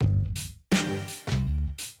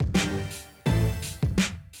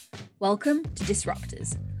Welcome to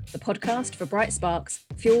Disruptors, the podcast for bright sparks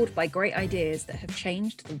fueled by great ideas that have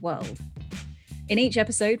changed the world. In each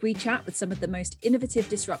episode, we chat with some of the most innovative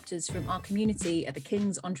disruptors from our community at the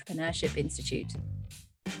King's Entrepreneurship Institute.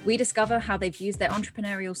 We discover how they've used their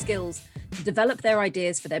entrepreneurial skills to develop their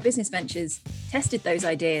ideas for their business ventures, tested those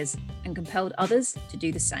ideas, and compelled others to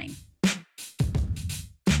do the same.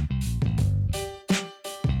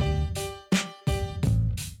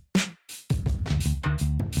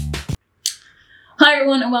 Hi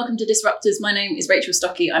everyone and welcome to Disruptors. My name is Rachel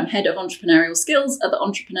Stocky. I'm Head of Entrepreneurial Skills at the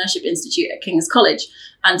Entrepreneurship Institute at King's College.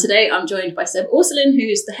 And today I'm joined by Seb Orselin,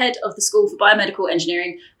 who's the Head of the School for Biomedical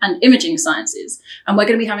Engineering and Imaging Sciences. And we're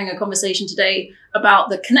going to be having a conversation today about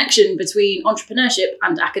the connection between entrepreneurship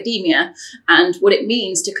and academia and what it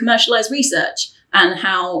means to commercialise research and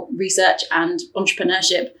how research and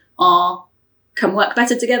entrepreneurship can work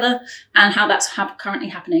better together and how that's currently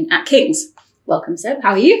happening at King's. Welcome, Seb.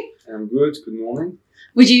 How are you? I'm good. Good morning.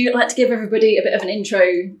 Would you like to give everybody a bit of an intro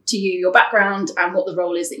to you, your background, and what the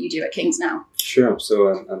role is that you do at King's now? Sure. So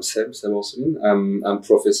I'm Seb Orselin. I'm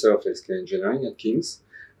Professor of Healthcare Engineering at King's.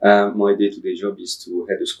 My day-to-day job is to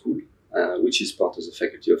head a school, which is part of the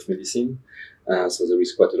Faculty of Medicine. So there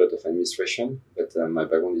is quite a lot of administration, but my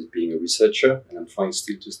background is being a researcher, and I'm trying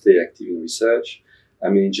still to stay active in research.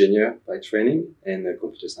 I'm an engineer by training and a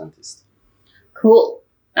computer scientist. Cool.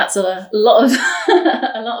 That's a lot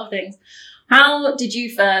of things. How did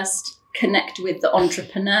you first connect with the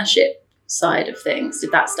entrepreneurship side of things?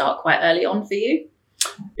 Did that start quite early on for you?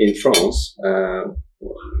 In France,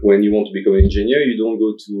 when you want to become an engineer, you don't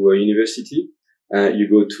go to a university. You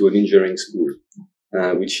go to an engineering school,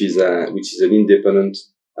 which is an independent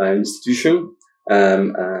institution,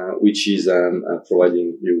 which is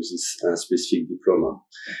providing you this specific diploma.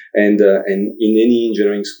 And in any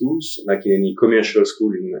engineering schools, like in any commercial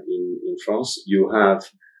school in France, you have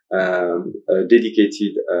a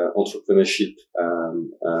dedicated entrepreneurship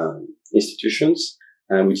institutions,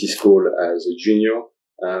 which is called as a junior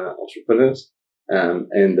entrepreneurs.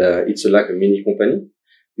 And it's like a mini company,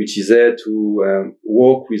 which is there to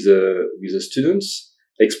work with the students,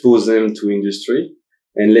 expose them to industry,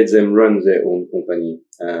 and let them run their own company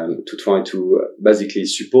to try to basically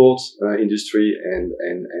support industry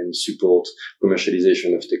and support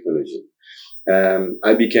commercialization of technology.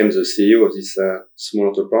 I became the CEO of this small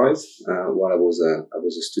enterprise while I was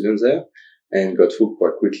a student there, and got hooked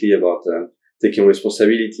quite quickly about taking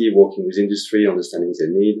responsibility, working with industry, understanding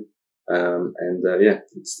their need,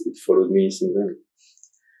 it followed me since then.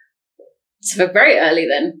 So very early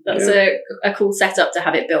then. That's a cool setup to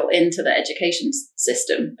have it built into the education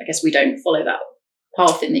system. I guess we don't follow that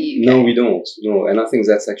path in the UK. No, we don't. No, and I think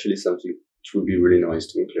that's actually something which would be really nice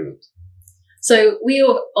to implement. So we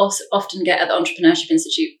also often get at the Entrepreneurship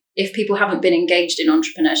Institute, if people haven't been engaged in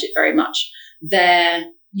entrepreneurship very much, their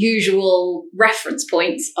usual reference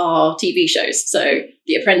points are TV shows. So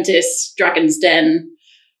The Apprentice, Dragon's Den,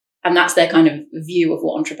 and that's their kind of view of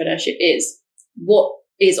what entrepreneurship is. What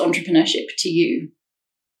is entrepreneurship to you?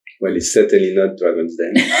 Well, it's certainly not Dragon's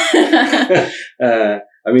Den.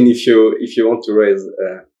 I mean, if you want to raise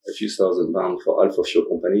a few £1,000 for half of your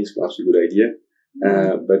company, it's perhaps a good idea.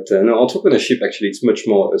 But entrepreneurship actually, it's much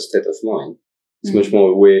more a state of mind. It's much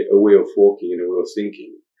more a way of working and a way of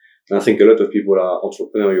thinking. And I think a lot of people are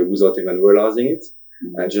entrepreneurial without even realizing it,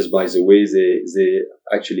 just by the way they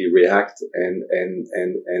actually react and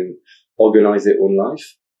organize their own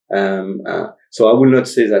life. So I will not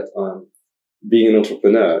say that being an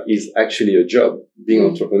entrepreneur is actually a job. Being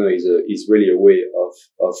an entrepreneur is really a way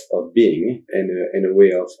of being and a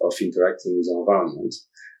way of interacting with the environment.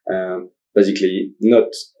 Basically, not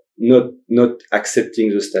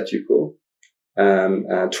accepting the status quo,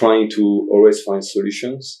 trying to always find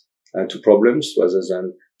solutions to problems rather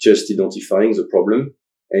than just identifying the problem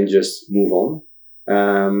and just move on.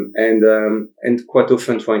 And quite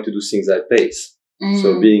often trying to do things at pace.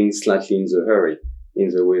 So being slightly in the hurry in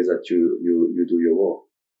the way that you do your work.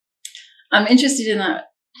 I'm interested in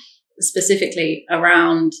that specifically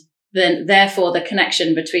around therefore the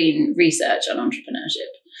connection between research and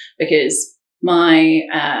entrepreneurship, because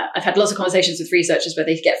I've had lots of conversations with researchers where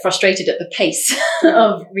they get frustrated at the pace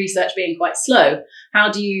of research being quite slow.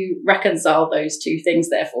 How do you reconcile those two things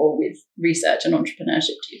therefore with research and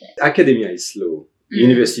entrepreneurship, do you think? Academia is slow.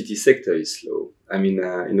 University sector is slow. I mean,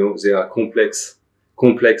 they are complex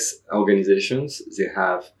organizations. They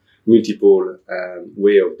have multiple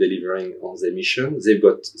way of delivering on their mission. They've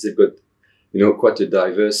got quite a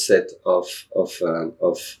diverse set of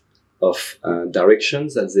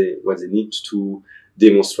directions that they need to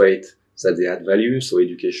demonstrate that they add value. So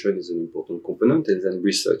education is an important component, and then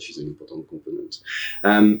research is an important component.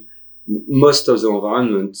 most of the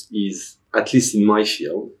environment is, at least in my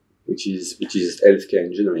field, which is healthcare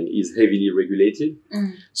engineering, is heavily regulated.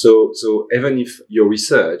 So even if your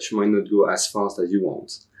research might not go as fast as you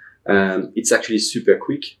want, it's actually super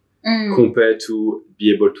quick compared to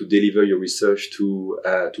be able to deliver your research to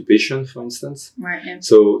patients, for instance. Right. Yeah.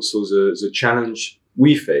 So the challenge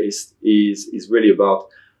we face is really about,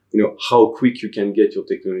 how quick you can get your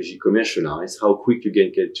technology commercialized, how quick you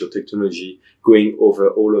can get your technology going over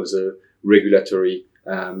all of the regulatory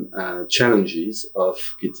challenges of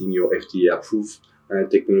getting your FDA approved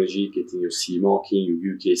technology, getting your CE marking,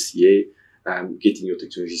 your UKCA, getting your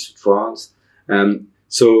technology through trials.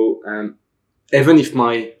 Even if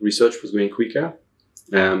my research was going quicker,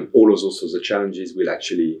 all of those other challenges will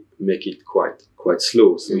actually make it quite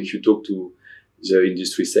slow. So if you talk to the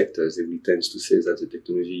industry sectors, they will tend to say that the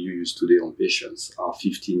technology you use today on patients are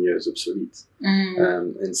 15 years obsolete.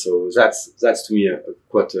 And so that's to me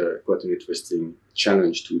quite an interesting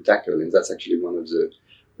challenge to tackle, and that's actually one of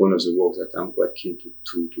the work that I'm quite keen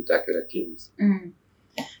to tackle at King's.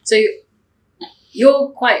 So you're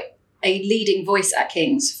quite a leading voice at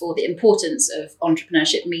King's for the importance of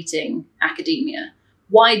entrepreneurship meeting academia.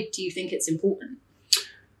 Why do you think it's important?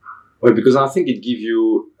 Well, because I think it gives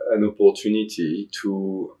you an opportunity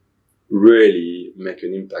to really make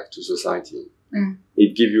an impact to society.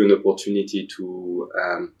 It gives you an opportunity to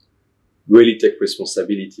really take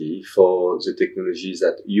responsibility for the technologies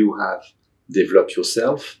that you have developed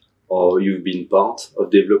yourself or you've been part of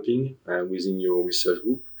developing within your research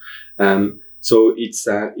group. So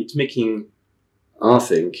it's making, I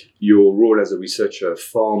think, your role as a researcher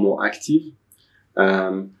far more active.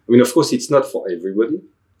 Of course, it's not for everybody.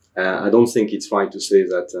 I don't think it's right to say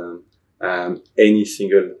that any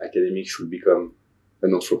single academic should become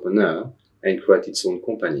an entrepreneur and create its own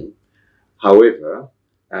company. However,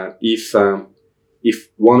 if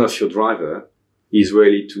one of your driver is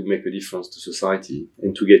really to make a difference to society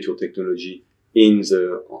and to get your technology in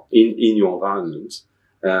your environment,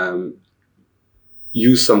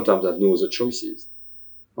 you sometimes have no other choices,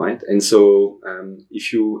 right? And so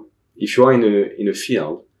if you are in a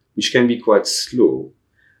field which can be quite slow,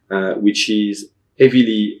 which is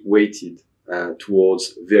heavily weighted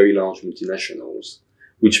towards very large multinationals,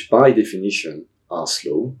 which by definition are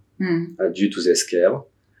slow due to their scale,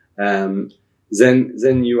 then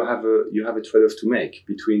you have a trade-off to make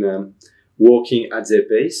between working at their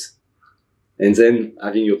pace and then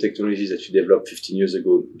having your technologies that you developed 15 years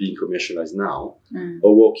ago being commercialized now,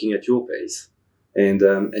 or working at your pace and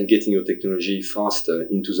getting your technology faster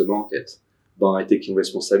into the market by taking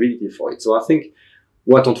responsibility for it. So I think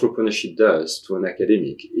what entrepreneurship does to an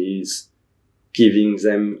academic is giving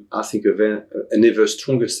them, I think, an ever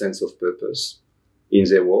stronger sense of purpose in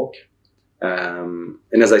their work. And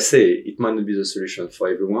as I say, it might not be the solution for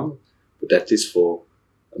everyone, but at least for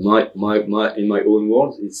in my own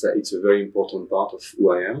world, it's a very important part of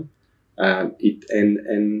who I am.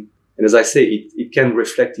 And as I say, it can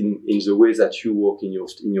reflect in the way that you work in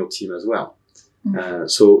your team as well.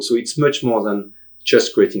 So it's much more than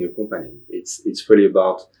just creating a company. It's really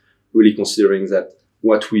about really considering that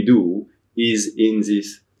what we do is in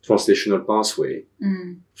this translational pathway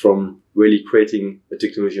from really creating a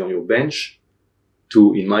technology on your bench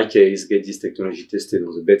to, in my case, get this technology tested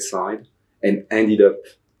on the bedside and ended up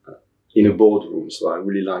in a boardroom. So I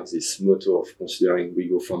really like this motto of considering we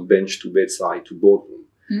go from bench to bedside to boardroom.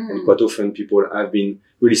 And quite often people have been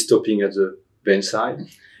really stopping at the bedside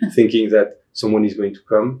thinking that someone is going to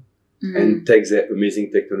come and take their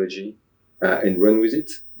amazing technology and run with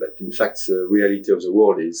it. But in fact, the reality of the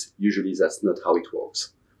world is usually that's not how it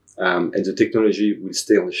works. And the technology will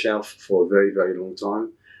stay on the shelf for a very, very long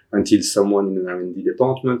time until someone in an R&D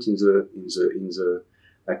department in the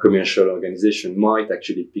commercial organization might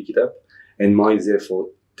actually pick it up and might therefore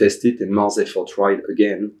test it and might therefore try it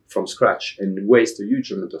again from scratch and waste a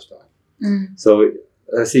huge amount of time. So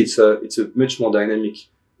I see it's a much more dynamic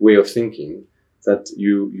way of thinking that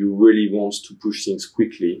you really want to push things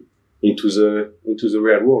quickly into the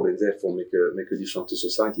real world and therefore make a difference to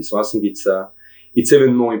society. So I think it's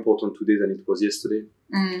even more important today than it was yesterday.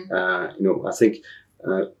 I think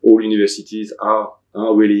all universities are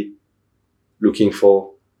really looking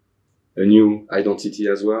for a new identity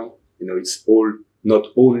as well. It's all not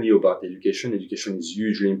only about education. Education is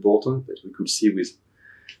hugely important, but we could see with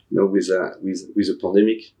the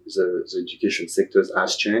pandemic, the education sectors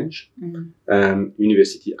has changed.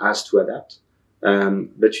 University has to adapt,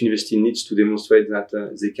 but university needs to demonstrate that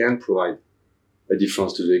they can provide a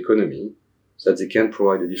difference to the economy, that they can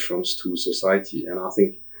provide a difference to society. And I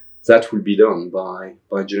think that will be done by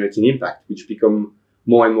generating impact, which become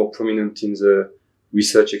more and more prominent in the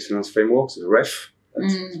research excellence frameworks, REF.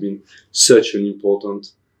 That's been such an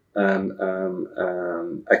important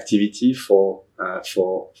activity for our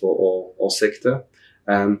sector,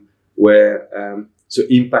 where the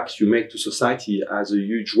impact you make to society has a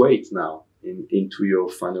huge weight now into your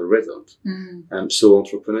final result. So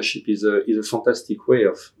entrepreneurship is a fantastic way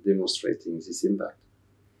of demonstrating this impact.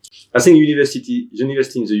 I think university in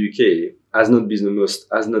the UK has not been the most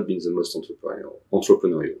entrepreneurial,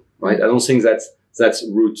 right? I don't think that's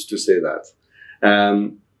rude to say that.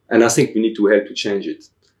 And I think we need to help to change it.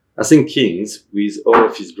 I think King's, with all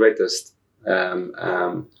of his greatest,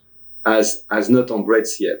 has not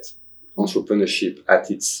embraced yet entrepreneurship at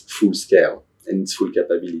its full scale and its full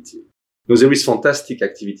capability. There is fantastic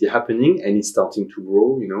activity happening, and it's starting to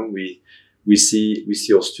grow. We see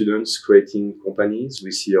our students creating companies.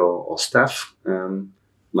 We see our staff,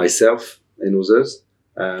 myself and others,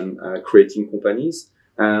 creating companies.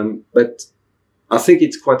 But I think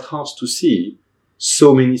it's quite hard to see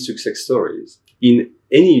so many success stories in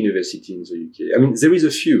any university in the UK. I mean, there is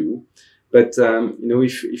a few, but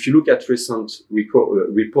if you look at recent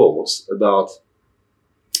reports about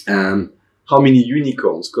how many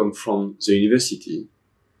unicorns come from the university,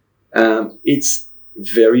 it's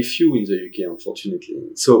very few in the UK,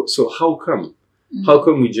 unfortunately. So how come? How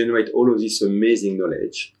come we generate all of this amazing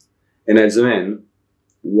knowledge, and at the end,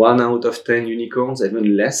 1 out of 10 unicorns,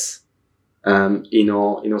 even less, in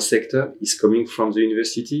our sector, is coming from the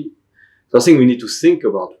university? So I think we need to think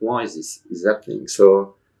about why this is happening.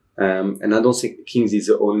 So, and I don't think King's is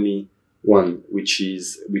the only one which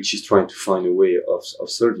is trying to find a way of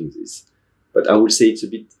solving this. But I would say it's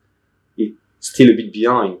still a bit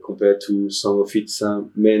behind compared to some of its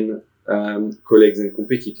main colleagues and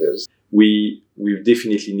competitors. We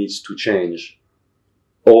definitely need to change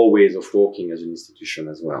our ways of working as an institution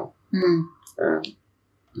as well. I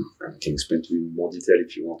can explain to you in more detail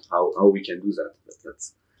if you want how we can do that. But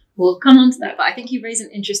that's... We'll come on to that, but I think you raise an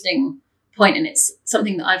interesting point, and it's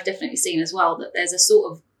something that I've definitely seen as well, that there's a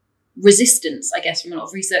sort of resistance, I guess, from a lot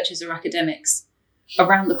of researchers or academics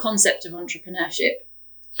around the concept of entrepreneurship,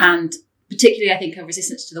 and particularly I think a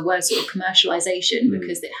resistance to the word sort of commercialization,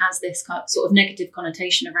 because it has this sort of negative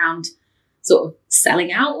connotation around sort of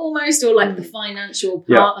selling out almost, or like the financial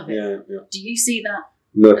part of it. Yeah. Do you see that?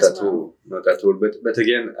 Not at all. But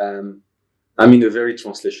again, I'm in a very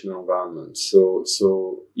translational environment. So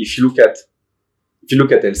if you look at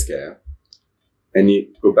healthcare, and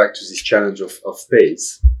you go back to this challenge of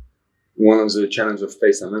pace, one of the challenges of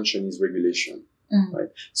pace I mentioned is regulation. Right?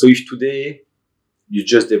 So if today you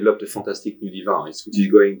just developed a fantastic new device which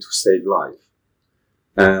is going to save life,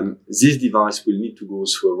 this device will need to go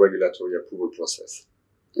through a regulatory approval process.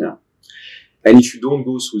 Yeah. And if you don't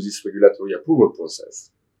go through this regulatory approval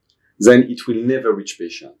process, then it will never reach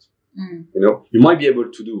patient. You might be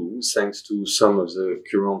able to do, thanks to some of the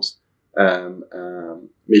current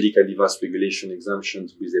medical device regulation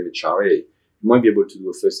exemptions with MHRA, you might be able to do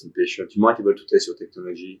a first in patient. You might be able to test your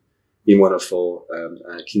technology in one of our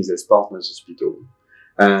King's Health Partners hospital.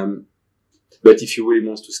 But if you really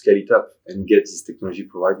want to scale it up and get this technology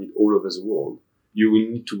provided all over the world, you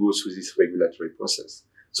will need to go through this regulatory process.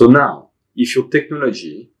 So now, if your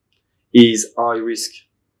technology is high risk,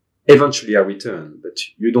 eventually a return, but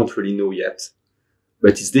you don't really know yet,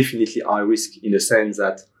 but it's definitely high risk in the sense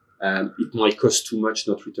that it might cost too much,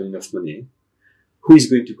 not return enough money, who is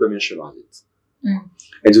going to commercialize it?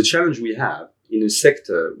 And the challenge we have in a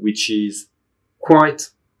sector which is quite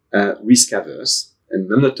risk averse,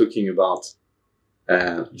 and I'm not talking about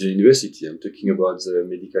the university, I'm talking about the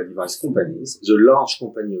medical device companies, the large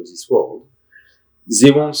company of this world.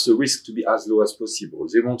 They want the risk to be as low as possible.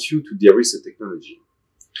 They want you to de-risk the technology.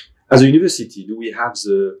 As a university, do we have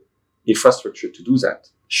the infrastructure to do that?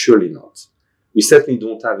 Surely not. We certainly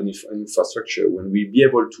don't have an infrastructure when we be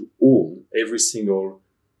able to own every single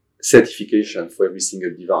certification for every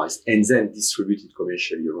single device and then distribute it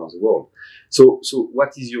commercially around the world. So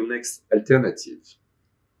what is your next alternative?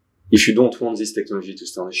 If you don't want this technology to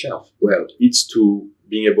stay on the shelf, well, it's to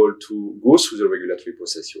being able to go through the regulatory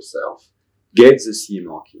process yourself, get the CE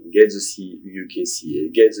marking, get the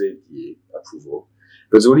UKCA, get the FDA approval.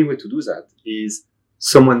 But the only way to do that is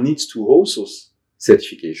someone needs to host those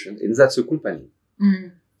certification, and that's a company.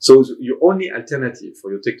 So your only alternative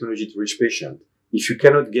for your technology to reach patient, if you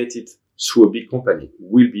cannot get it through a big company,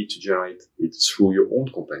 will be to generate it through your own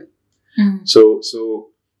company. So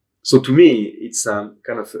to me, it's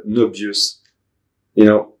kind of an obvious,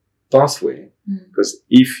 pathway, because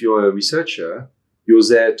if you're a researcher, you're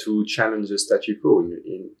there to challenge the status quo,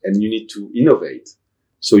 and you need to innovate.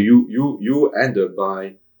 So you end up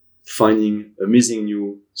by finding amazing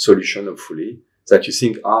new solution, hopefully, that you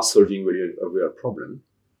think are solving really a real problem.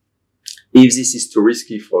 If this is too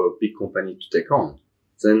risky for a big company to take on,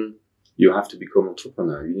 then you have to become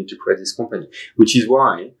entrepreneur. You need to create this company, which is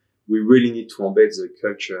why we really need to embed the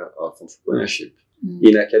culture of entrepreneurship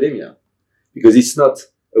in academia, because it's not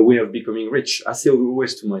a way of becoming rich. I say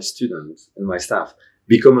always to my students and my staff,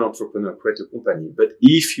 become an entrepreneur, create a company. But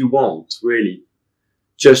if you want really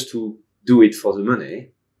just to do it for the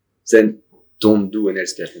money, then don't do an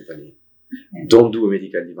healthcare company. Okay. Don't do a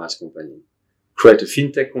medical device company. Create a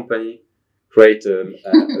fintech company. Create a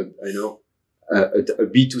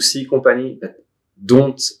B2C company. But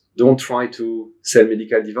don't try to sell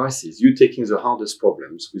medical devices. You're taking the hardest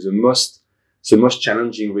problems with the most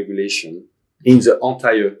challenging regulation in the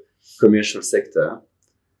entire commercial sector.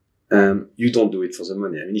 You don't do it for the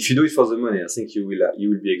money. I mean, if you do it for the money, I think you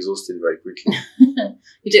will be exhausted very quickly.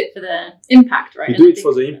 You do it for the impact, right? You do it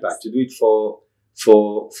for the impact. You do it for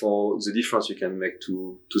the difference you can make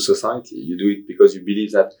to society. You do it because you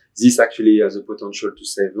believe that this actually has the potential to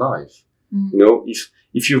save life. You know,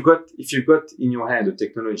 if you've got in your hand a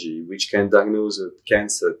technology which can diagnose a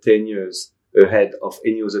cancer 10 years ahead of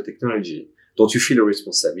any other technology, don't you feel a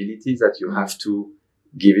responsibility that you have to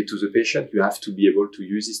give it to the patient? You have to be able to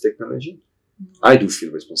use this technology. I do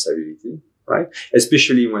feel responsibility, right?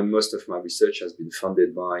 Especially when most of my research has been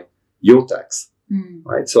funded by your tax,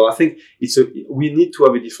 right? So I think we need to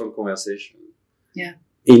have a different conversation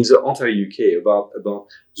in the entire UK about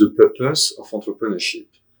the purpose of entrepreneurship.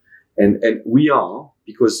 And we are,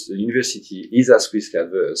 because the university is as risk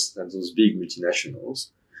adverse than those big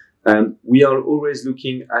multinationals, and we are always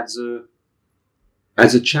looking at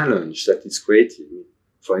the challenge that is creating,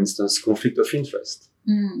 for instance, conflict of interest.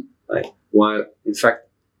 Right? While, in fact,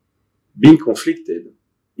 being conflicted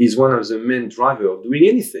is one of the main drivers of doing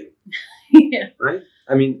anything. Right?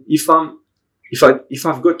 I mean, if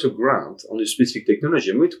I've got a grant on a specific technology,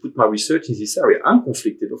 I'm going to put my research in this area. I'm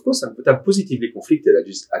conflicted, of course, but I'm positively conflicted.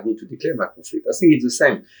 I need to declare my conflict. I think it's the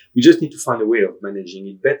same. We just need to find a way of managing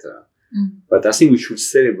it better. But I think we should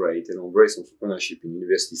celebrate and embrace entrepreneurship in the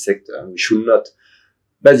university sector, and we should not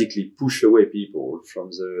basically push away people from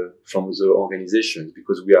the organizations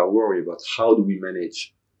because we are worried about how do we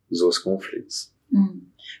manage those conflicts.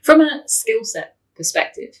 From a skill set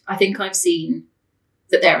perspective, I think I've seen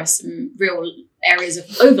that there are some real areas of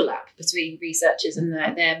overlap between researchers and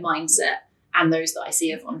their mindset and those that I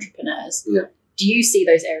see of entrepreneurs. Yeah. Do you see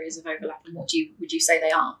those areas of overlap, and what would you say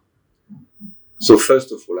they are? So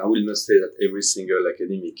first of all, I will not say that every single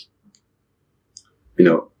academic,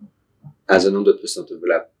 has 100%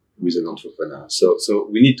 overlap with an entrepreneur. So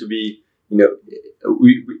we need to be,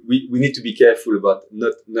 we need to be careful about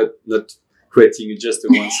not creating just a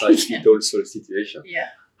one-size-fits-all sort of situation. Yeah.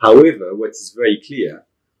 However, what is very clear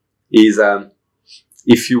is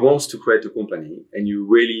if you want to create a company and you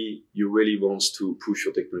really want to push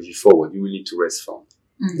your technology forward, you will need to raise funds.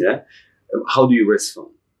 Yeah. How do you raise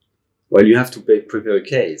funds? Well, you have to prepare a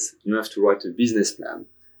case. You have to write a business plan.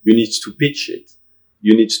 You need to pitch it.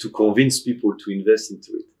 You need to convince people to invest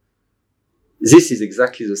into it. This is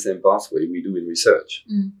exactly the same pathway we do in research.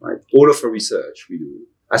 Right? All of our research we do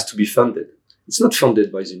has to be funded. It's not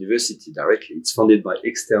funded by the university directly. It's funded by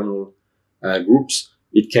external groups.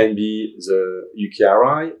 It can be the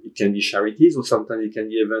UKRI, it can be charities, or sometimes it can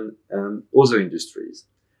be even other industries.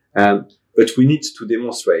 But we need to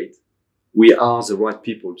demonstrate we are the right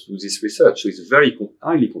people to do this research. So it's a very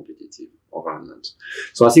highly competitive environment.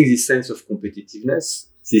 So I think this sense of competitiveness,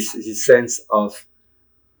 this sense of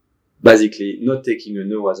basically not taking a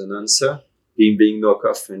no as an answer, being knocked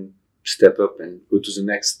off and step up and go to the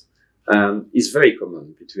next, is very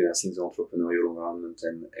common between, I think, the entrepreneurial environment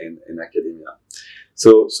and academia.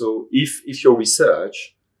 So if your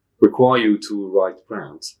research require you to write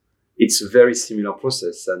grants, it's a very similar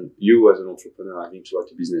process, and you as an entrepreneur having to write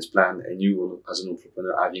a business plan, and you as an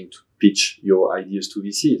entrepreneur having to pitch your ideas to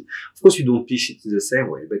VCs. Of course, you don't pitch it in the same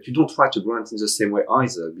way, but you don't write a grant in the same way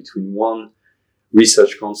either between one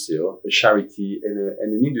research council, a charity, and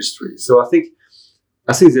an industry. So I think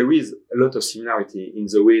there is a lot of similarity in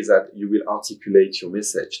the way that you will articulate your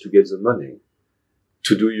message to get the money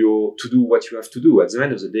to do what you have to do. At the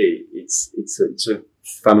end of the day, it's a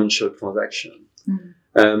financial transaction.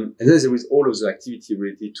 And then there is all of the activity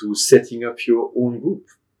related to setting up your own group.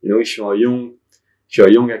 If you are a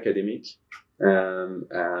young academic,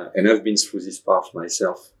 and I've been through this path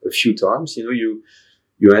myself a few times,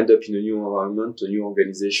 you end up in a new environment, a new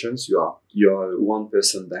organizations. You are a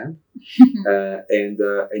one-person band,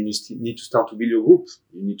 and you still need to start to build your group.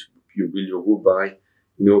 You build your group by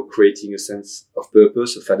creating a sense of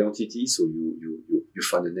purpose, of identity. So you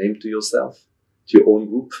find a name to yourself, to your own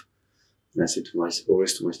group. And I say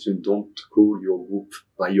always to my students, don't call your group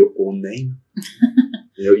by your own name.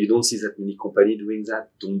 You don't see that many companies doing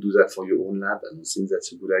that. Don't do that for your own lab. I don't think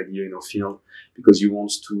that's a good idea in our field, because you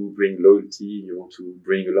want to bring loyalty. You want to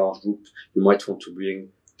bring a large group. You might want to bring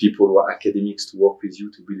people who are academics to work with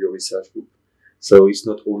you to build your research group. So it's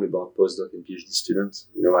not all about postdoc and PhD students.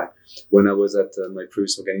 When I was at my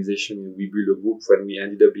previous organization, we built a group when we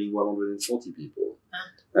ended up being 140 people.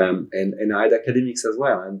 And I had academics as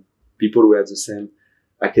well, and people who had the same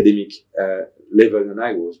academic level than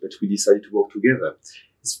I was, but we decided to work together.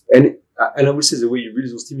 And I would say the way you build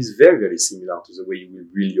those teams is very, very similar to the way you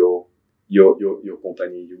will build your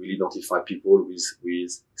company. You will identify people with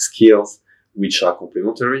skills which are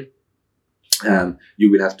complementary. You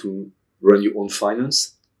will have to run your own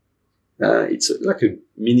finance. It's like a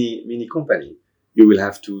mini company. You will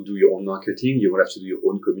have to do your own marketing. You will have to do your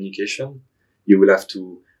own communication. You will have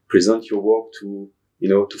to present your work to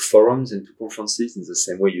forums and to conferences in the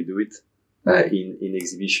same way you do it in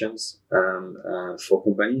exhibitions for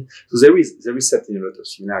company. So there is certainly a lot of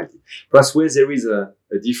similarity. Plus, where there is a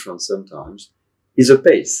difference sometimes is the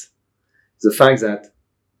pace. The fact that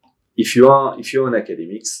if you're an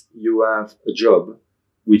academics, you have a job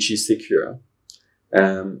which is secure.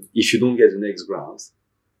 If you don't get the next grant,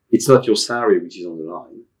 it's not your salary which is on the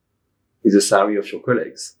line; it's the salary of your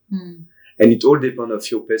colleagues, and it all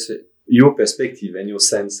depends on your perspective and your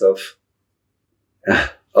sense of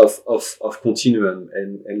continuum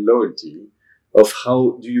and loyalty, of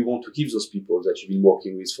how do you want to keep those people that you've been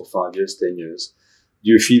working with for 5 years, 10 years.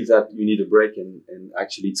 Do you feel that you need a break and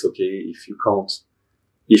actually it's okay if you can't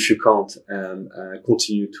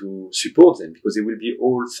continue to support them, because they will be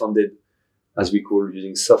all funded, as we call,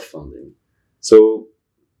 using soft funding. So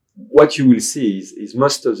what you will see is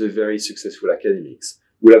most of the very successful academics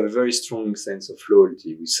will have a very strong sense of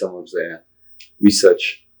loyalty with some of their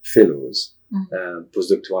research fellows,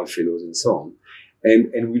 postdoctoral fellows and so on.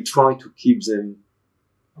 And we try to keep them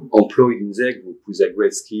employed in their group with their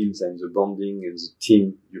great skills and the bonding and the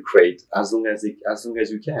team you create as long as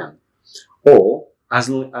you can. Or as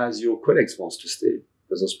long as your colleagues wants to stay,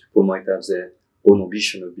 because those people might have their own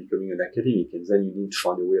ambition of becoming an academic, and then you need to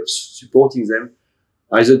find a way of supporting them,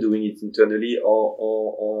 either doing it internally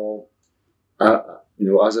or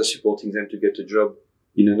either supporting them to get a job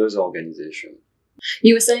in another organization.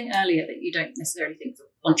 You were saying earlier that you don't necessarily think the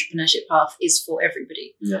entrepreneurship path is for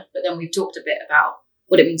everybody, but then we've talked a bit about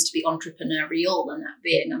what it means to be entrepreneurial and that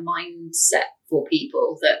being a mindset for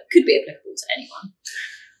people that could be applicable to anyone.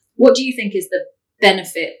 What do you think is the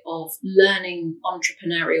benefit of learning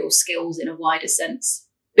entrepreneurial skills in a wider sense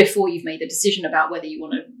before you've made the decision about whether you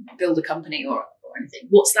want to build a company or anything?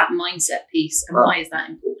 What's that mindset piece, and why is that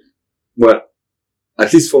important? Well,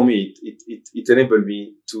 at least for me, it enabled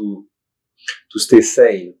me to stay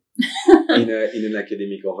sane in an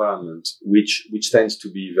academic environment which tends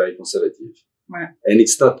to be very conservative. Right. And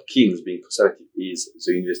it's not King's being conservative, it's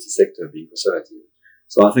the university sector being conservative.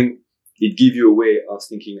 So I think it gives you a way of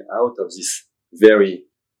thinking out of this very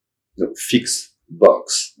fixed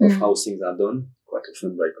box of how things are done, quite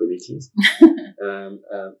often by committees,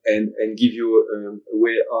 and give you a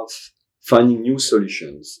way of finding new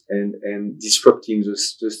solutions and disrupting the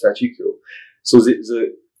status quo. So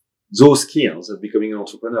those skills of becoming an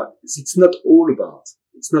entrepreneur, it's not all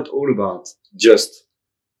about just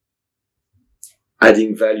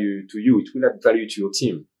adding value to you. It will add value to your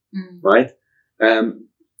team, right?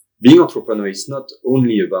 Being entrepreneur is not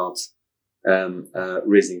only about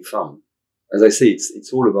raising funds. As I say,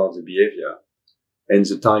 it's all about the behavior and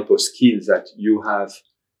the type of skills that you have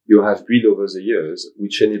built over the years,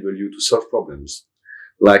 which enable you to solve problems,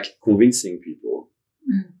 like convincing people,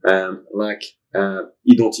 like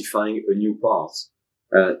identifying a new path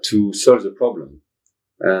to solve the problem.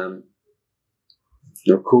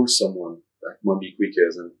 Call someone. That might be quicker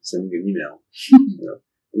than sending an email.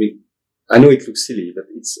 I mean, I know it looks silly, but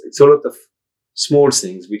it's a lot of small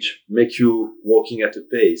things which make you walking at a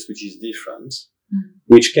pace which is different,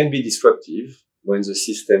 which can be disruptive when the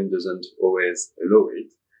system doesn't always allow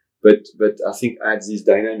it. But I think adds this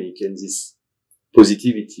dynamic and this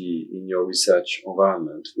positivity in your research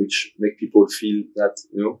environment, which make people feel that,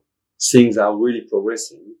 things are really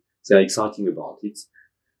progressing. They're exciting about it.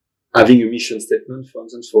 Having a mission statement, for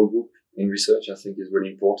instance, for a group in research, I think is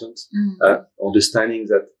really important. Understanding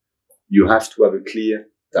that you have to have a clear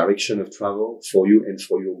direction of travel for you and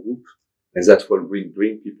for your group, and that will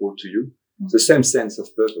bring people to you. The same sense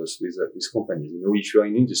of purpose with companies. If you are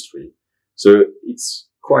in industry, so it's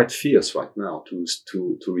quite fierce right now to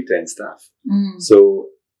retain staff. So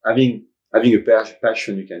having a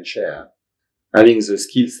passion you can share, having the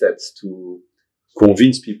skill sets to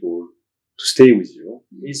convince people stay with you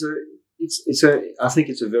I think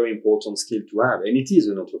it's a very important skill to have, and it is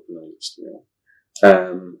an entrepreneurial skill.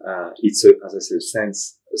 It's as I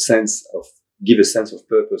said, give a sense of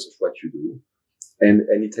purpose of what you do, and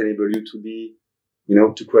it enables you to be,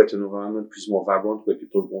 to create an environment which is more vibrant, where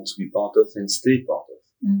people want to be part of and stay part of.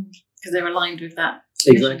 Because they're aligned with that.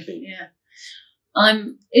 Exactly. Mission. Yeah.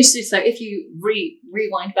 It's just like, if you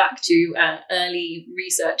rewind back to an early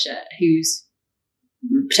researcher who's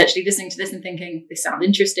potentially listening to this and thinking, this sounds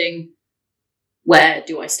interesting, where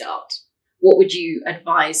do I start? What would you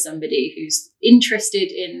advise somebody who's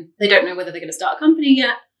interested in, they don't know whether they're going to start a company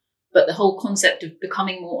yet, but the whole concept of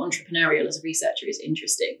becoming more entrepreneurial as a researcher is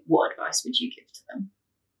interesting. What advice would you give to them?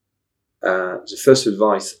 The first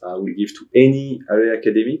advice I will give to any early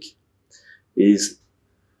academic is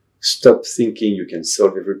stop thinking you can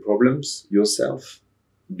solve every problem yourself.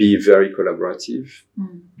 Be very collaborative.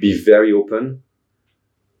 Be very open.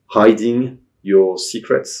 Hiding your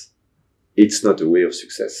secrets, it's not a way of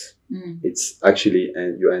success. It's actually,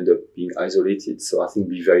 and you end up being isolated. So I think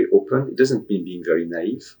be very open. It doesn't mean being very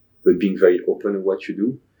naive, but being very open in what you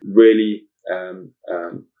do. Really,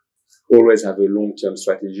 always have a long-term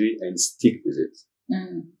strategy and stick with it.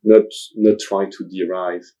 Not try to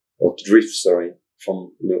derive or to drift,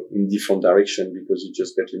 from, in different direction because you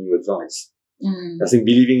just get a new advice. I think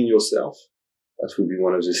believing in yourself, that will be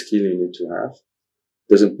one of the skills you need to have.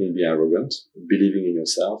 Doesn't mean be arrogant. Believing in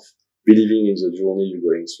yourself, believing in the journey you're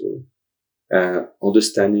going through,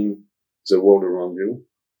 understanding the world around you,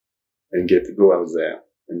 and go out there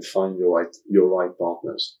and find your right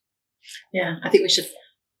partners. Yeah, I think we should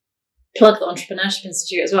plug the Entrepreneurship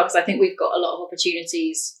Institute as well, because I think we've got a lot of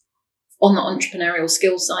opportunities on the entrepreneurial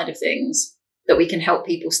skills side of things that we can help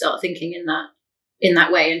people start thinking in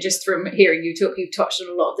that way. And just from hearing you talk, you've touched on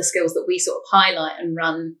a lot of the skills that we sort of highlight and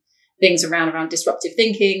run things around disruptive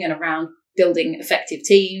thinking and around building effective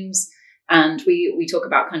teams. And we talk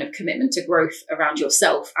about kind of commitment to growth around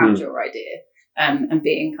yourself and your idea, and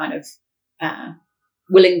being kind of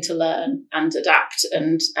willing to learn and adapt,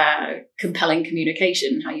 and compelling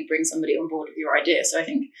communication, how you bring somebody on board with your idea. So I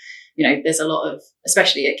think, there's a lot of,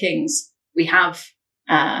 especially at King's, we have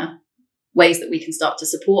ways that we can start to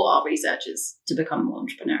support our researchers to become more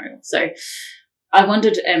entrepreneurial. So I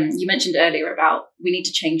wondered, you mentioned earlier about we need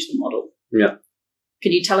to change the model. Yeah.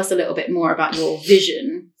 Can you tell us a little bit more about your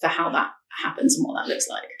vision for how that happens and what that looks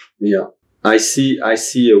like? Yeah. I see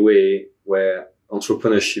a way where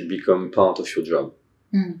entrepreneurship become part of your job.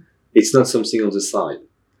 It's not something on the side.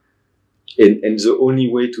 And the only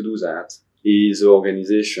way to do that is the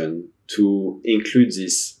organization to include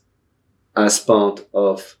this as part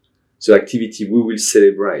of the activity we will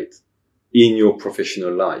celebrate in your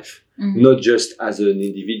professional life, not just as an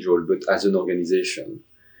individual, but as an organization.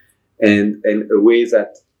 And a way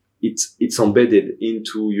that it's embedded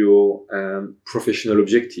into your professional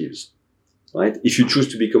objectives, right? If you choose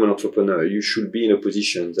to become an entrepreneur, you should be in a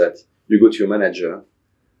position that you go to your manager,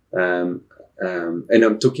 and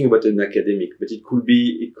I'm talking about an academic, but it could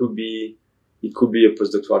be a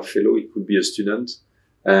postdoctoral fellow, it could be a student,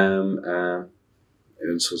 and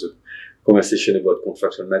so the conversation about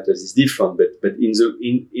contractual matters is different, but in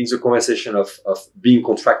the conversation of being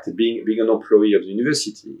contracted, being an employee of the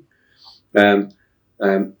university,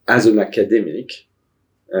 as an academic,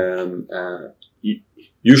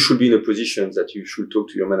 you should be in a position that you should talk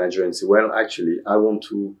to your manager and say, well, actually, I want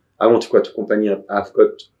to create a company. I've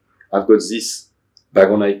got this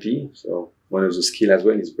background IP. So one of the skills as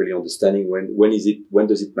well is really understanding when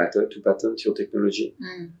does it matter to patent your technology,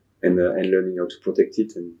 and learning how to protect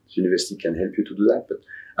it. And the university can help you to do that. But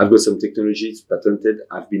I've got some technology, it's patented.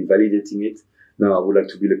 I've been validating it. Now I would like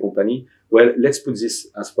to build a company. Well, let's put this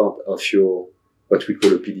as part of your, what we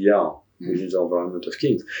call a PDR, which is the environment of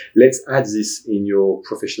King's. Let's add this in your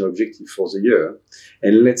professional objective for the year,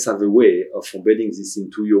 and let's have a way of embedding this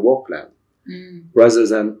into your work plan, rather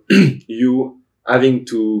than you having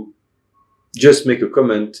to just make a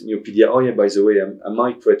comment in your PDR. Oh yeah, by the way, I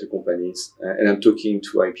might create a company, and I'm talking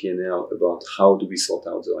to IPNL about how do we sort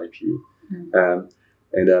out the IP.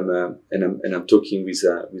 And I'm talking with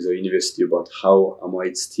a university about how I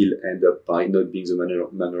might still end up by not being the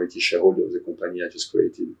minority shareholder of the company I just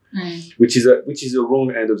created, which is a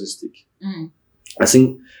wrong end of the stick. I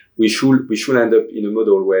think we should end up in a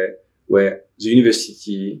model where the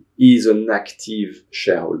university is an active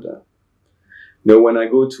shareholder. Now, when I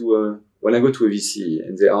go to a VC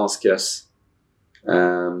and they ask us,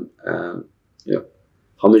 how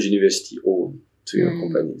much university own to your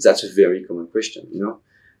company? That's a very common question.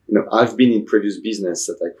 I've been in previous business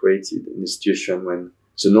that I created in a situation when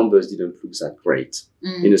the numbers didn't look that great,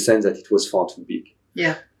 in the sense that it was far too big.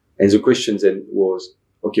 Yeah. And the question then was,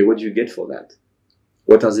 okay, what do you get for that?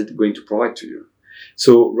 What is it going to provide to you?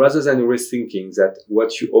 So rather than always thinking that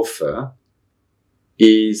what you offer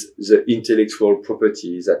is the intellectual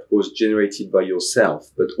property that was generated by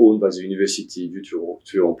yourself but owned by the university due to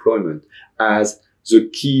your employment as the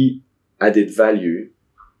key added value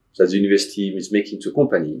that the university is making to a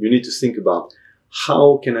company, you need to think about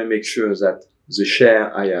how can I make sure that the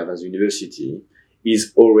share I have as a university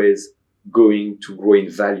is always going to grow in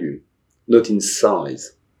value, not in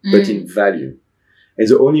size, but in value. And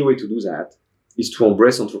the only way to do that is to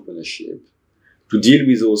embrace entrepreneurship, to deal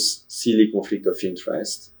with those silly conflicts of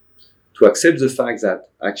interest, to accept the fact that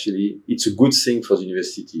actually it's a good thing for the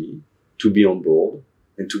university to be on board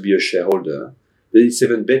and to be a shareholder, but it's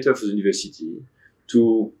even better for the university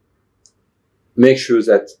to make sure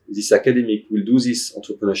that this academic will do this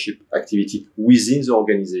entrepreneurship activity within the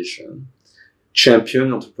organization,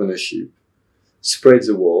 champion entrepreneurship, spread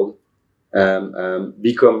the word,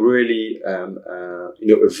 become really,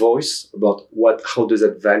 a voice about how does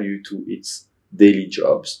that value to its daily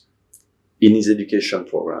jobs in his education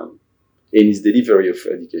program, in his delivery of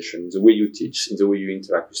education, in the way you teach, in the way you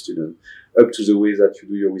interact with students, up to the way that you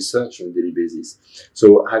do your research on a daily basis.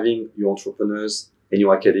 So having your entrepreneurs and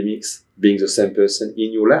your academics being the same person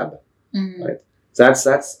in your lab, right? That's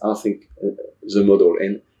I think the model.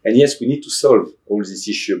 And yes, we need to solve all this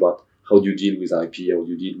issue about how do you deal with IP, how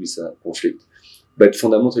do you deal with conflict. But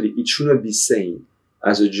fundamentally, it should not be seen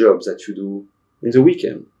as a job that you do in the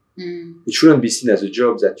weekend. It shouldn't be seen as a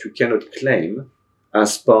job that you cannot claim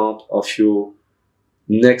as part of your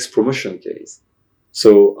next promotion case.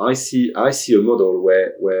 So I see a model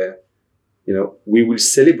where we will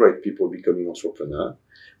celebrate people becoming entrepreneur.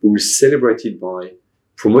 We will celebrate it by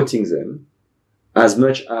promoting them as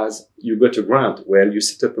much as you got a grant where you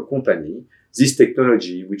set up a company. This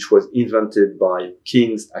technology, which was invented by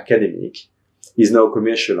King's academic, is now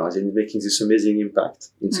commercialized and making this amazing impact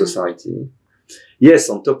in society. Yes,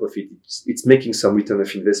 on top of it, it's making some return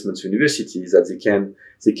of investment to universities that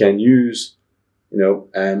they can use,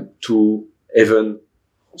 to even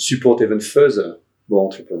support even further more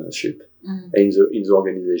entrepreneurship in the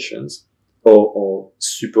organizations, or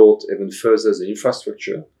support even further the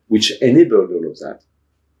infrastructure which enabled all of that.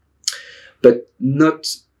 But not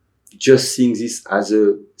just seeing this as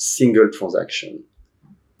a single transaction.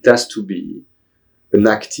 It has to be an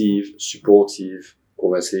active, supportive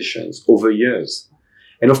conversations over years.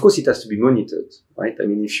 And of course, it has to be monitored, right? I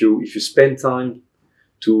mean, if you spend time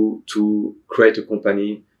to create a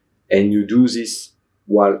company and you do this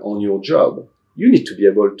while on your job, you need to be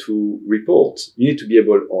able to report. You need to be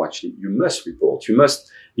able, or actually, you must report. You must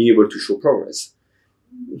be able to show progress.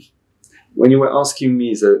 When you were asking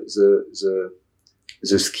me the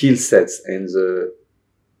skill sets and the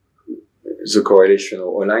correlation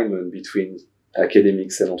or alignment between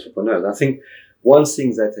academics and entrepreneurs, I think one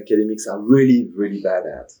thing that academics are really, really bad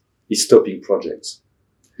at is stopping projects.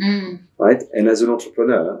 Right? And as an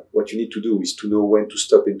entrepreneur, what you need to do is to know when to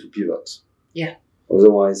stop and to pivot. Yeah.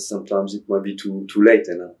 Otherwise, sometimes it might be too late.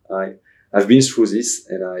 And I've been through this,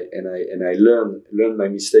 and I learned my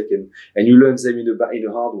mistake, and you learn them in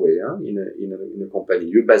a hard way. In a company,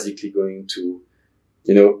 you're basically going to,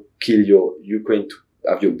 you're going to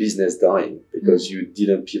have your business dying because you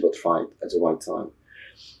didn't pivot right at the right time.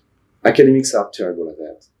 Academics are terrible at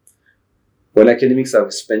that. When academics are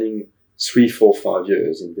spending 3, 4, 5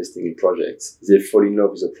 years investing in projects, they fall in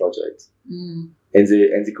love with the project, and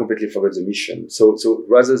they completely forget the mission. So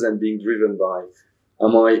rather than being driven by,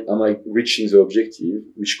 am I reaching the objective,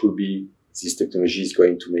 which could be this technology is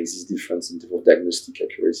going to make this difference in terms of diagnostic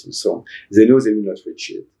accuracy and so on, they know they will not reach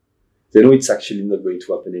it. They know it's actually not going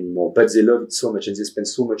to happen anymore, but they love it so much and they spend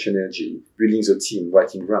so much energy building the team,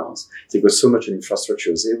 writing grants. They got so much on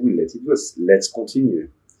infrastructure, they will let it go. Let's continue.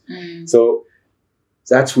 So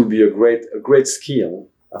that will be a great skill,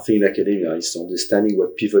 I think, in academia, is understanding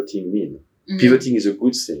what pivoting means. Pivoting is a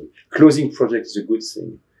good thing. Closing projects is a good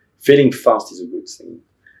thing. Failing fast is a good thing.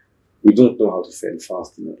 We don't know how to fail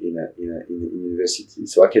fast in university.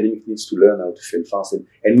 So academic needs to learn how to fail fast,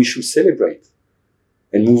 and we should celebrate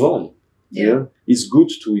and move on. Yeah. It's good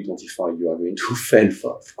to identify you are going to fail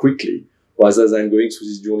fast quickly, rather than going through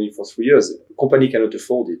this journey for 3 years. A company cannot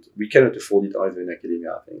afford it. We cannot afford it either in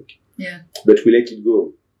academia, I think. Yeah. But we let it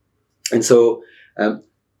go. And so,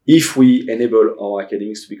 if we enable our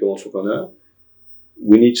academics to become entrepreneurs,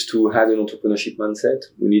 we need to have an entrepreneurship mindset.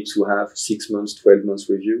 We need to have 6 months, 12 months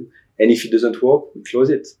review. And if it doesn't work, we close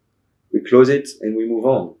it. We close it and we move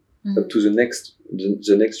on up to the next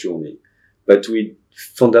journey. But we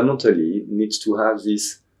fundamentally need to have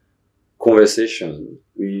this conversation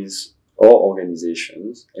with or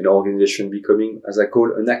organizations, and organization becoming, as I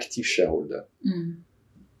call, an active shareholder,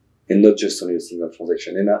 and not just only a single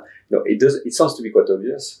transaction. And it sounds to be quite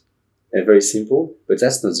obvious and very simple, but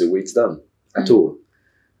that's not the way it's done at all.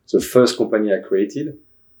 So first company I created,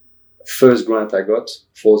 first grant I got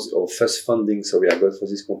or first funding, I got for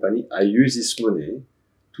this company, I use this money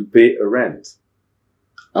to pay a rent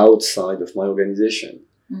outside of my organization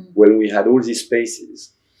when we had all these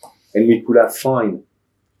spaces, and we could have find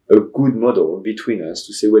a good model between us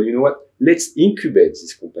to say, well, you know what, let's incubate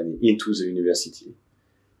this company into the university.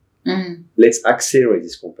 Let's accelerate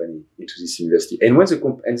this company into this university. And when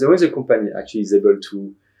the company actually is able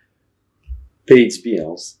to pay its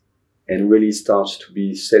bills and really starts to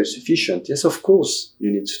be self-sufficient, yes, of course,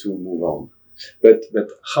 you need to move on. But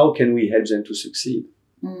how can we help them to succeed?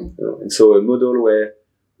 And so a model where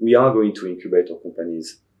we are going to incubate our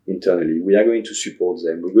companies internally, we are going to support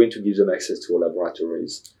them, we're going to give them access to our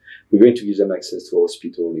laboratories, we're going to give them access to our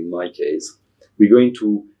hospital, in my case, we're going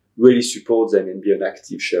to really support them and be an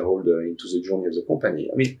active shareholder into the journey of the company.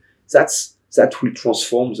 I mean, that will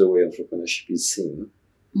transform the way entrepreneurship is seen,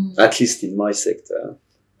 at least in my sector.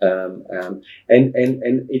 And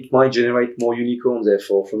it might generate more unicorns,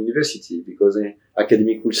 therefore, from university, because the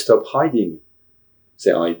academic will stop hiding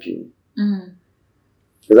their IP.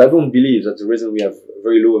 Because I don't believe that the reason we have a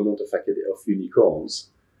very low amount of unicorns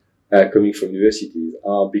coming from universities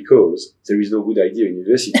are because there is no good idea in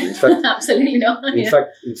university. In fact, absolutely not. In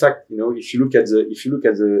fact, if you look at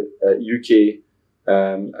the UK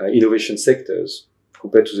innovation sectors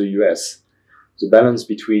compared to the US, the balance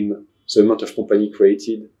between the amount of company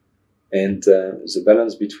created and the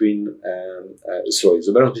balance between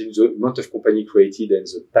the amount of company created and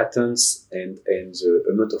the patents and the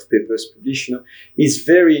amount of papers published, is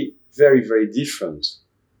very, very, very different.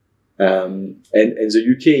 And the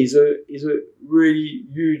UK is a really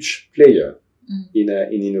huge player in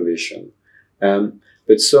innovation.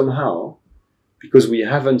 But somehow, because we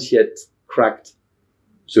haven't yet cracked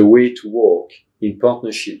the way to work in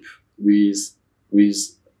partnership with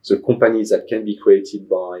the companies that can be created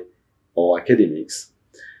by our academics,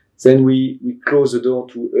 then we close the door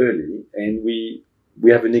too early, and we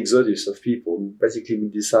have an exodus of people who basically will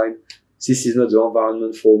decide, this is not the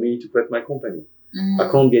environment for me to create my company. I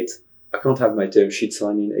can't have my term sheet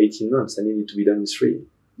signed in 18 months. I need it to be done in 3.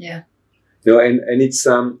 Yeah. And it's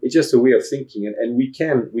just a way of thinking, and we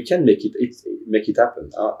can make it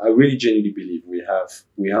happen. I really genuinely believe we are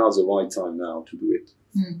the right time now to do it.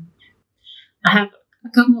 I have a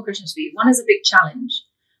couple more questions for you. One is a big challenge,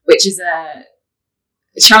 which is a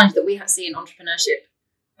challenge that we see in entrepreneurship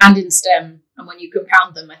and in STEM. And when you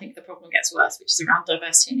compound them, I think the problem gets worse, which is around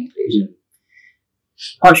diversity and inclusion.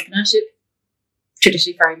 Entrepreneurship,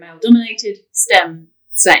 traditionally very male-dominated. STEM,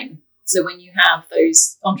 same. So when you have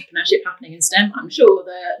those entrepreneurship happening in STEM, I'm sure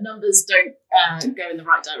the numbers don't go in the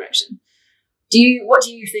right direction. Do you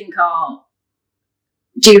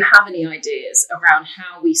have any ideas around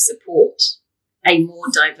how we support a more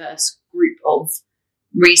diverse group of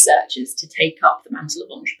researchers to take up the mantle of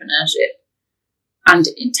entrepreneurship and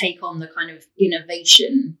take on the kind of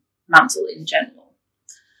innovation mantle in general?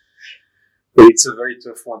 Well, it's a very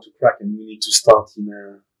tough one to crack, and we need to start in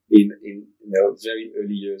very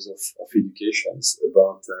early years of educations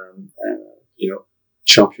about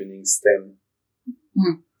championing STEM.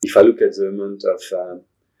 If I look at the amount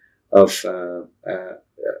of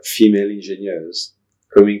female engineers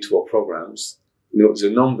coming to our programs, the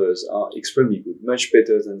numbers are extremely good, much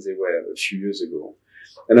better than they were a few years ago.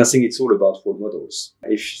 And I think it's all about role models.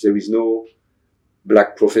 If there is no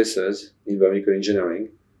black professors in biomedical engineering,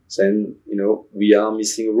 then we are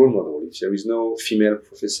missing a role model. If there is no female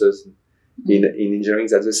professors in engineering,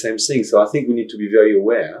 that's the same thing. So I think we need to be very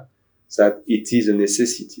aware that it is a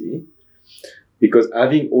necessity, because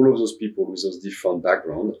having all of those people with those different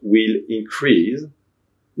backgrounds will increase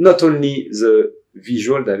not only the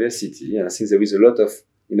visual diversity, and I think there is a lot of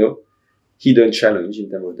hidden challenge in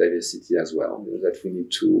terms of diversity as well, that we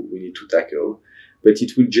need to tackle. But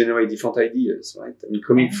it will generate different ideas, right? I mean,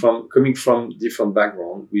 coming from different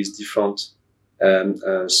background with different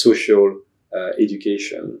social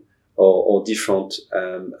education or different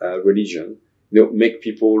religion, make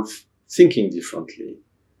people thinking differently.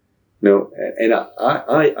 And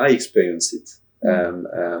I experience it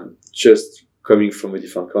just coming from a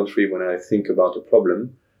different country. When I think about a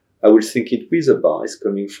problem, I will think it with a bias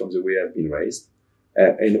coming from the way I've been raised.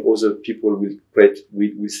 And other people will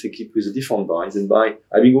think it with a different bias, and by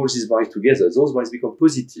having all these bias together, those bias become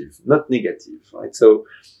positive, not negative, right? So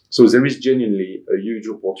there is genuinely a huge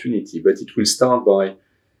opportunity, but it will start by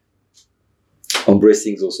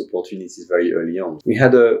embracing those opportunities very early on. We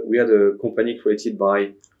had a company created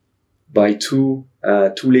by two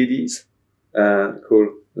ladies called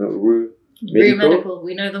Rue Medical.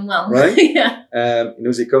 We know them well, right? Yeah.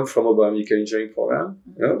 They come from a biomedical engineering program.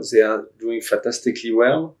 They are doing fantastically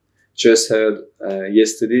well. Just heard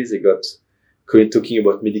yesterday they got talking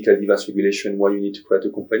about medical device regulation. Why you need to create a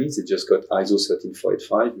company? They just got ISO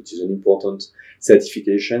 13485, which is an important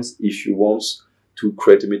certification if you want to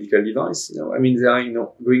create a medical device. They are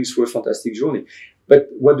going through a fantastic journey. But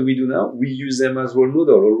what do we do now? We use them as role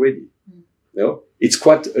model already. It's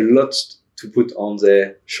quite a lot to put on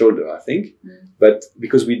their shoulder, I think, but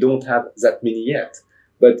because we don't have that many yet.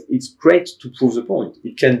 But it's great to prove the point.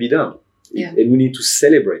 It can be done, and we need to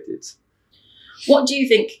celebrate it. What do you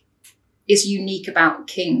think is unique about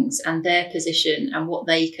King's and their position and what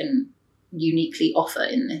they can uniquely offer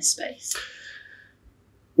in this space?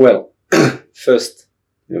 Well, first,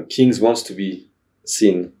 King's wants to be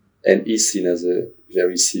seen and is seen as a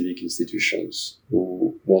very civic institution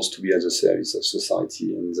who wants to be at the service of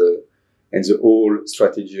society, and the whole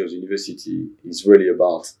strategy of the university is really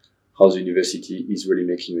about how the university is really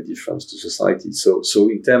making a difference to society. So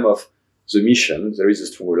in terms of the mission, there is a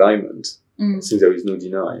strong alignment. I think there is no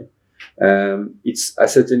deny. It's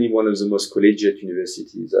certainly one of the most collegiate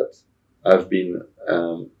universities that I've been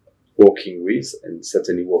working with and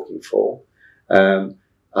certainly working for.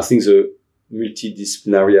 I think the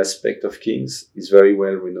multidisciplinary aspect of King's is very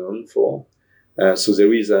well renowned for. So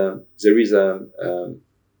there is an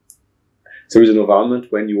environment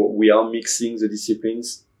when we are mixing the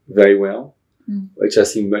disciplines very well, which I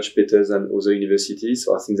think much better than other universities.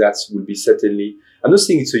 So I think that will be certainly, I'm not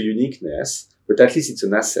saying it's a uniqueness, but at least it's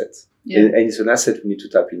an asset. And it's an asset we need to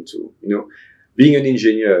tap into. Being an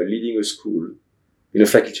engineer, leading a school in a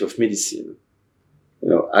faculty of medicine,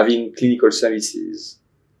 having clinical services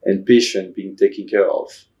and patients being taken care of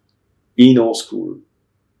in our school,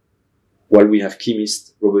 while we have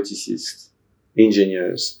chemists, roboticists,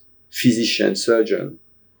 engineers, physicians, surgeons,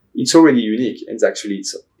 it's already unique. And actually,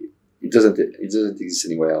 it doesn't exist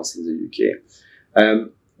anywhere else in the UK.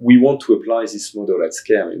 We want to apply this model at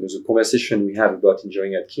scale. The conversation we have about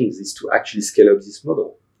engineering at King's is to actually scale up this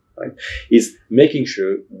model, right? Is making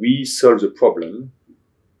sure we solve the problem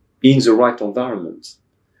in the right environment.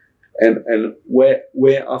 And where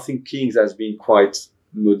I think King's has been quite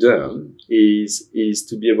modern is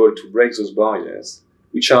to be able to break those barriers,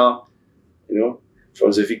 which are,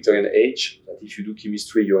 from the Victorian age, that if you do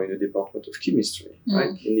chemistry, you're in a department of chemistry, right?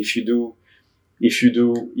 And if you do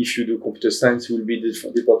computer science, you will be the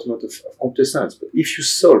department of computer science. But if you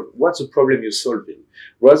solve, what's the problem you're solving?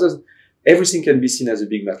 Rather, everything can be seen as a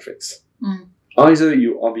big matrix. Either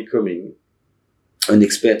you are becoming an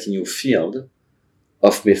expert in your field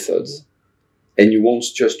of methods, and you want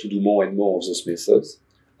just to do more and more of those methods.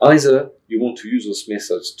 Either you want to use those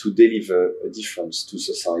methods to deliver a difference to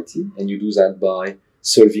society, and you do that by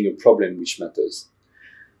solving a problem which matters.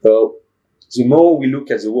 So the more we look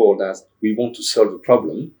at the world as we want to solve a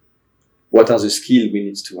problem, what are the skills we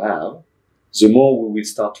need to have, the more we will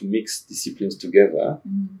start to mix disciplines together.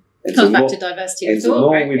 It comes back to diversity of thought, the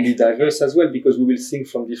more right? we'll be diverse as well, because we will think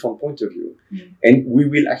from different points of view. And we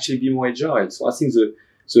will actually be more agile. So I think the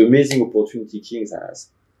amazing opportunity King's has,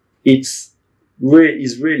 is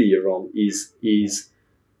really around is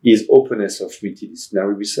openness of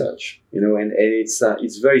multidisciplinary research, and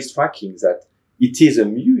it's very striking that it is a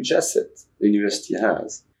huge asset the university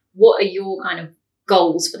has. What are your kind of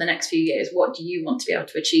goals for the next few years? What do you want to be able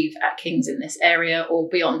to achieve at King's in this area or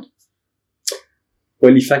beyond?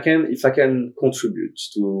 Well, if I can contribute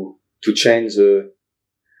to change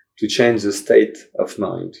the state of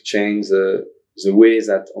mind, to change the way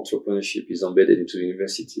that entrepreneurship is embedded into the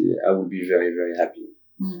university, I would be very, very happy.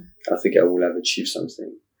 I think I will have achieved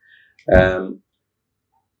something.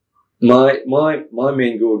 My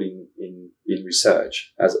main goal in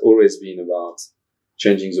research has always been about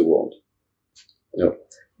changing the world.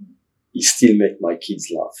 It still makes my kids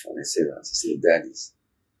laugh when I say that. They say, "Daddy's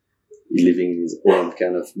living in his own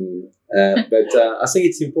kind of mood." But I think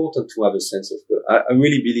it's important to have a sense of purpose. I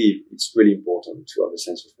really believe it's really important to have a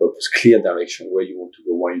sense of purpose, clear direction, where you want to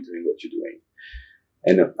go, why you're doing what you're doing.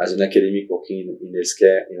 And as an academic working in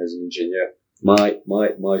healthcare and as an engineer, my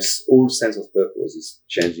whole sense of purpose is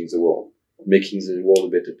changing the world, making the world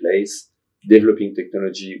a better place, developing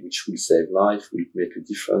technology which will save life, will make a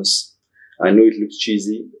difference. I know it looks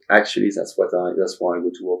cheesy. Actually, that's why I go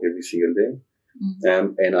to work every single day.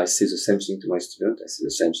 And I say the same thing to my students. I say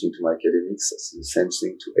the same thing to my academics. I say the same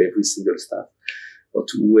thing to every single staff, or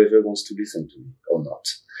to whoever wants to listen to me or not.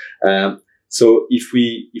 So if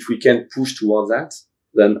we can push towards that,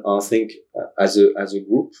 then I think as a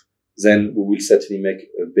group, then we will certainly make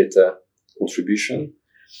a better contribution.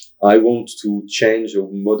 I want to change the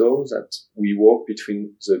model that we work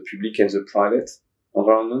between the public and the private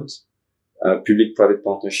environment. Public-private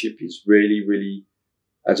partnership is really, really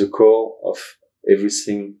at the core of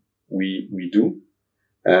everything we do.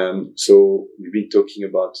 So we've been talking a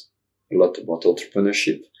lot about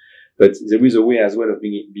entrepreneurship, but there is a way as well of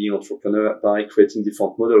being entrepreneur by creating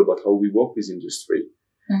different model about how we work with industry,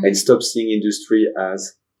 and stop seeing industry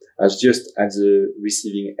as just at the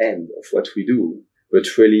receiving end of what we do,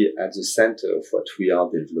 but really at the center of what we are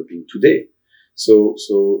developing today. So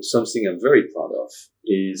something I'm very proud of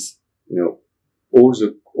is, all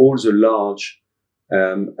the large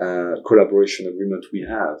collaboration agreement we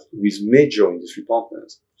have with major industry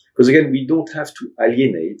partners. Because again, we don't have to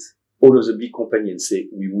alienate all of the big companies and say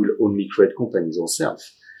we will only create companies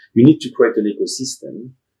ourselves. You need to create an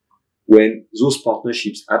ecosystem when those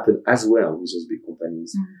partnerships happen as well with those big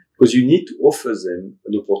companies. Because you need to offer them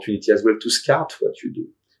an opportunity as well to scout what you do.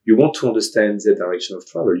 You want to understand their direction of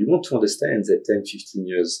travel. You want to understand their 10, 15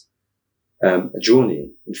 years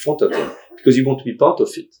journey in front of them, because you want to be part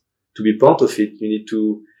of it. To be part of it, you need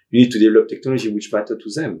to develop technology which matter to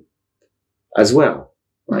them as well,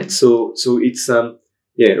 right? So it's a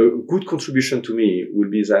good contribution to me will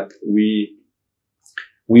be that we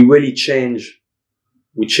really change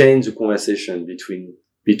the conversation between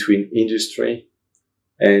industry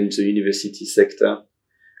and the university sector.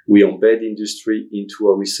 We embed industry into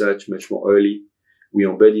our research much more early. We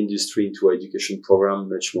embed industry into our education program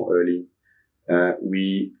much more early.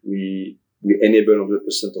 We enable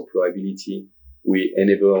 100% employability. We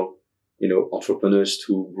enable, entrepreneurs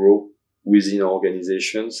to grow within our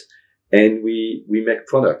organizations, and we make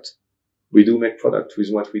product. We do make product with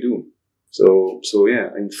what we do. So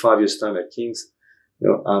in 5 years' time at King's, I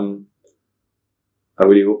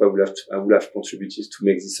really hope I will have contributed to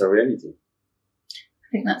make this a reality. I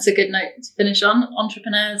think that's a good note to finish on.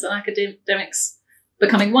 Entrepreneurs and academics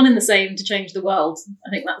becoming one and the same to change the world. I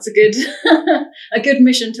think that's a good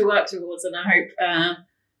mission to work towards, and I hope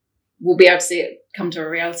we'll be able to see it come to a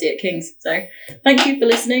reality at King's. So thank you for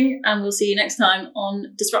listening, and we'll see you next time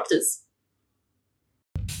on Disruptors.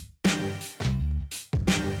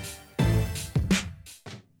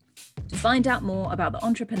 To find out more about the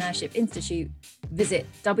Entrepreneurship Institute, visit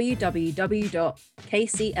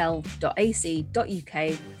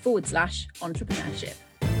www.kcl.ac.uk/entrepreneurship.